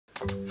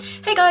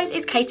Hey guys,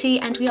 it's Katie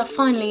and we are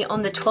finally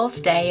on the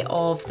 12th day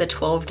of the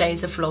 12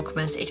 days of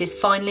Vlogmas. It is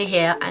finally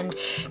here, and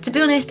to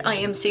be honest I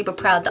am super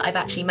proud that I've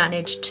actually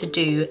managed to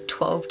do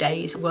 12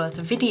 days worth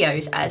of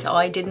videos, as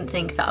I didn't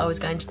think that I was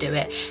going to do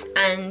it.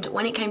 And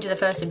when it came to the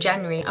 1st of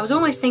January I was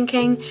almost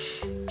thinking,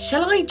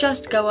 shall I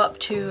just go up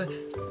to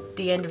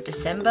the end of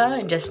December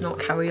and just not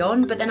carry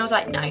on? But then I was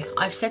like, no,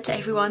 I've said to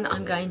everyone that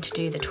I'm going to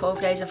do the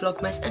 12 days of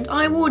Vlogmas, and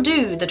I will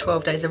do the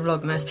 12 days of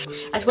Vlogmas.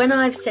 As when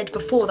I've said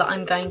before that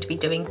I'm going to be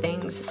doing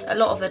things, a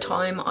lot of the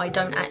time I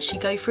don't actually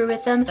go through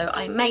with them. So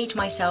I made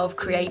myself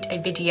create a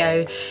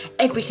video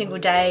every single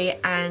day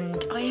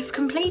and I have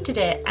completed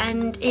it,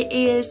 and it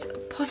is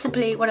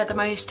possibly one of the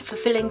most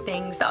fulfilling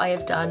things that I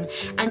have done,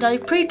 and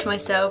I've proved to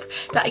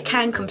myself that I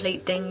can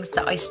complete things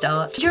that I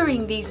start.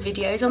 During these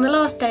videos, on the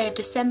last day of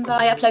December,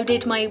 I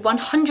uploaded my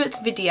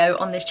 100th video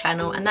on this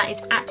channel, and that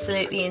is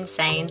absolutely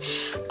insane.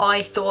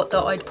 I thought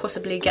that I'd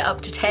possibly get up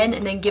to 10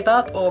 and then give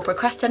up or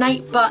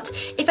procrastinate, but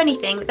if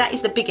anything, that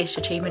is the biggest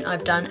achievement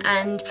I've done,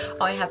 and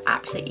I have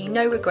absolutely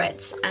no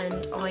regrets,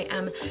 and I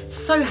am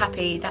so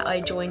happy that I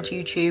joined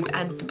YouTube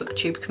and the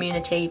BookTube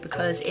community,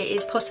 because it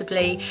is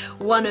possibly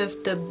one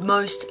of the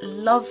most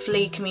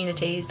lovely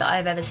communities that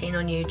I've ever seen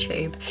on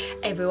YouTube.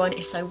 Everyone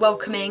is so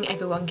welcoming,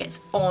 everyone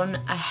gets on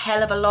a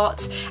hell of a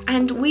lot,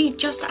 and we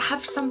just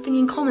have something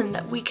in common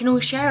that we can all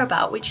share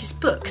about, which is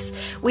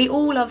books. We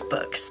all love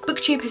books.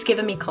 BookTube has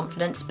given me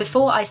confidence.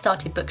 Before I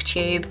started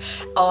BookTube,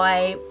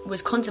 I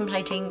was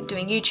contemplating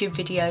doing YouTube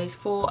videos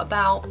for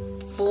about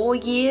 4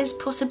 years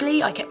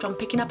possibly. I kept on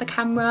picking up a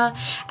camera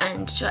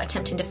and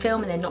attempting to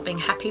film and then not being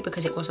happy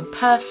because it wasn't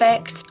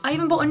perfect. I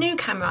even bought a new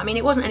camera. I mean,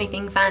 it wasn't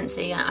anything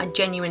fancy. I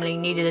genuinely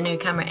needed a new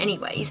camera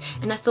anyways,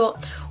 and I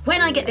thought, when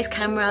I get this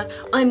camera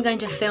I'm going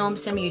to film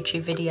some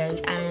YouTube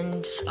videos,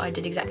 and I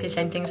did exactly the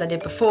same things I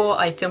did before.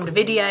 I filmed a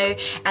video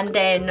and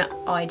then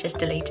I just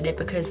deleted it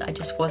because I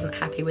just wasn't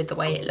happy with the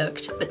way it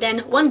looked. But then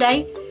one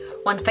day,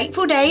 one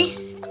fateful day,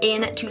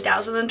 in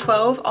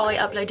 2012, I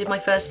uploaded my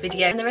first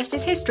video, and the rest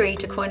is history,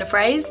 to coin a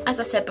phrase. As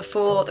I said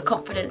before, the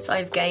confidence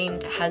I've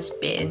gained has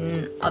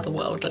been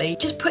otherworldly.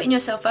 Just putting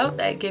yourself out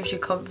there gives you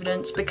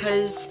confidence,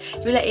 because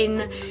you're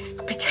letting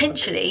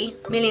potentially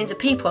millions of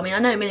people, I mean I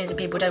know millions of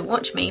people don't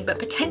watch me, but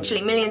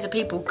potentially millions of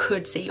people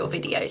could see your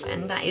videos,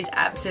 and that is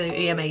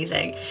absolutely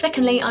amazing.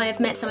 Secondly, I have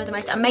met some of the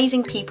most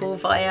amazing people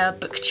via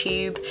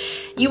BookTube.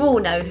 You all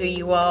know who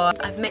you are.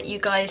 I've met you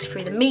guys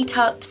through the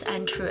meetups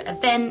and through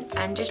events,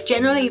 and just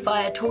generally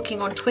via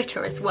talking on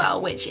Twitter as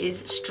well, which is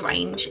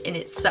strange in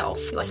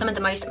itself. You've got some of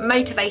the most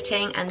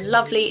motivating and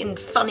lovely and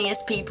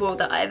funniest people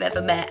that I've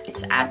ever met.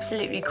 It's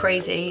absolutely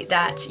crazy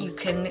that you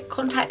can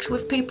contact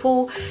with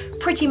people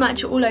pretty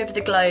much all over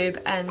the globe,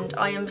 and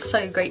I am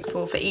so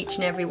grateful for each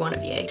and every one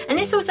of you. And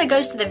this also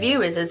goes to the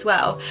viewers as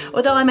well.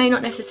 Although I may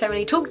not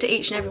necessarily talk to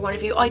each and every one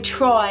of you,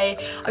 I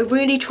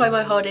really try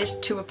my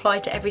hardest to reply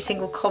to every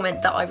single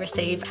comment that I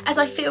receive, as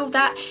I feel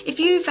that if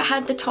you've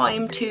had the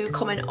time to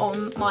comment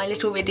on my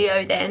little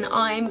video, then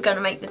I'm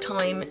gonna make the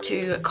time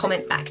to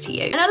comment back to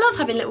you. And I love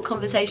having little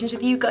conversations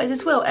with you guys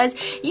as well,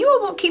 as you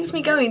are what keeps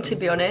me going, to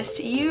be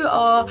honest. You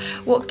are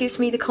what gives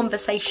me the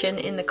conversation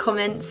in the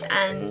comments,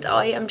 and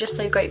I am just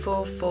so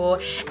grateful for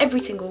every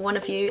single one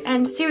of you.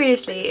 And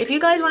seriously, if you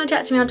guys want to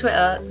chat to me on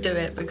Twitter, do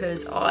it,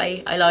 because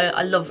I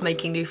love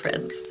making new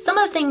friends. Some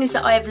of the things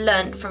that I have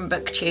learnt from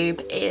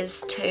BookTube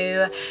is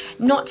to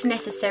not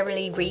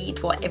necessarily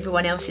read what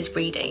everyone else is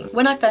reading.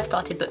 When I first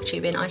started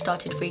BookTubing, I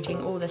started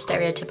reading all the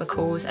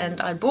stereotypicals,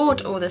 and I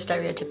bought all the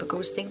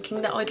stereotypicals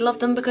thinking that I'd love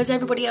them because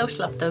everybody else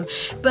loved them.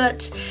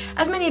 But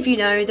as many of you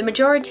know, the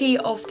majority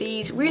of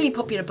these really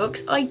popular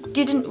books I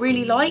didn't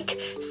really like,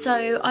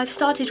 so I've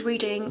started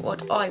reading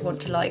what I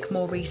want to like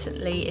more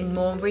recently, in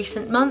more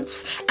recent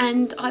months,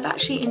 and I've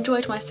actually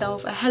enjoyed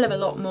myself a hell of a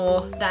lot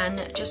more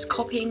than just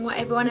copying what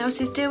everyone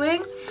else is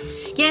doing.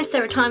 Yes,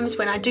 there are times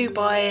when I do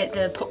buy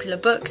the popular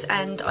books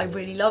and I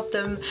really love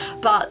them,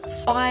 but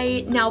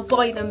I now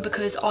buy them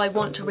because I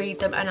want to read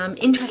them and I'm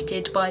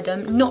interested by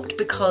them, not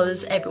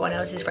because everyone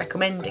else is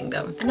recommending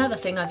them. Another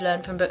thing I've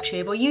learned from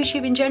BookTube, or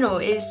YouTube in general,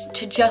 is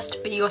to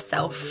just be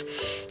yourself.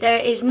 There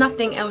is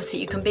nothing else that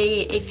you can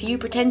be. If you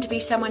pretend to be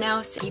someone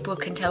else, people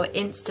can tell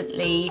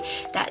instantly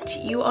that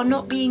you are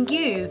not being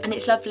you. And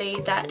it's lovely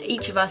that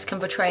each of us can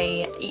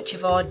portray each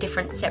of our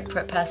different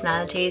separate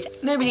personalities.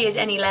 Nobody is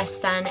any less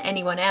than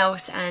anyone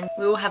else, and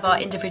we all have our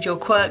individual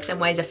quirks and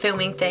ways of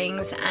filming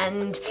things,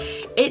 and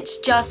it's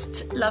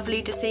just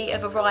lovely to see a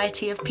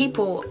variety of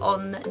people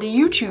on the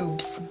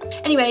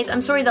YouTubes. Anyways,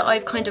 I'm sorry that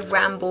I've kind of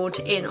rambled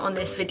in on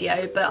this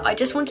video, but I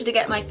just wanted to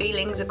get my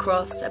feelings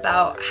across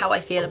about how I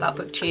feel about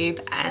BookTube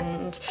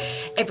and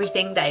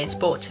everything that it's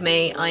brought to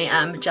me. I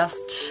am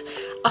just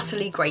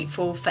utterly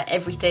grateful for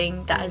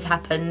everything that has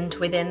happened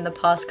within the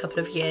past couple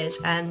of years,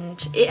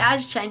 and it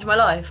has changed my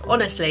life.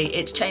 Honestly,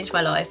 it's changed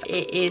my life.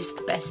 It is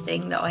the best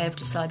thing that I have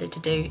decided to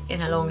do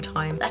in a long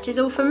time. That is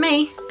all from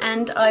me,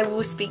 and I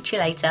will speak to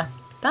you later.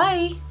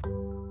 Bye!